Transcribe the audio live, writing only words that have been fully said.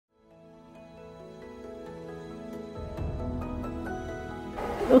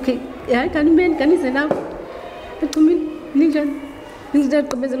Okay, yeah, can you say now? Come in, Ninja. Ninja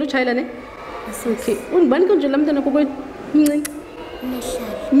Comezelo China. Okay, one country Lambda no go.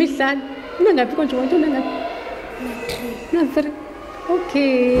 Missan. No, I want to know.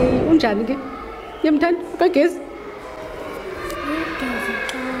 Okay, unjani. Yamtan, I guess.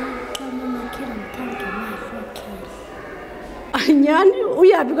 Nyan,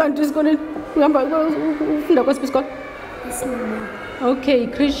 we are going to school. Okay,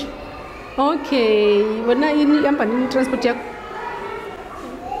 Krish. Okay, when I in transport.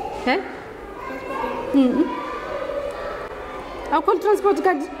 Eh? I'll call transport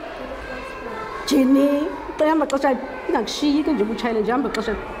card. Jenny, I am a caution. Like she can do China jump a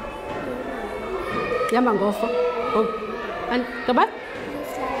caution. Yamangofa. Oh, and come back.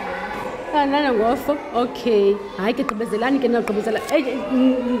 Okay, I get to Bezalani cannot come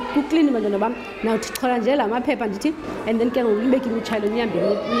quickly. Now to Colangela, my paper and then can making the child and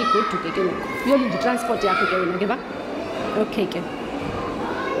go to take you. You're in the transport. Okay,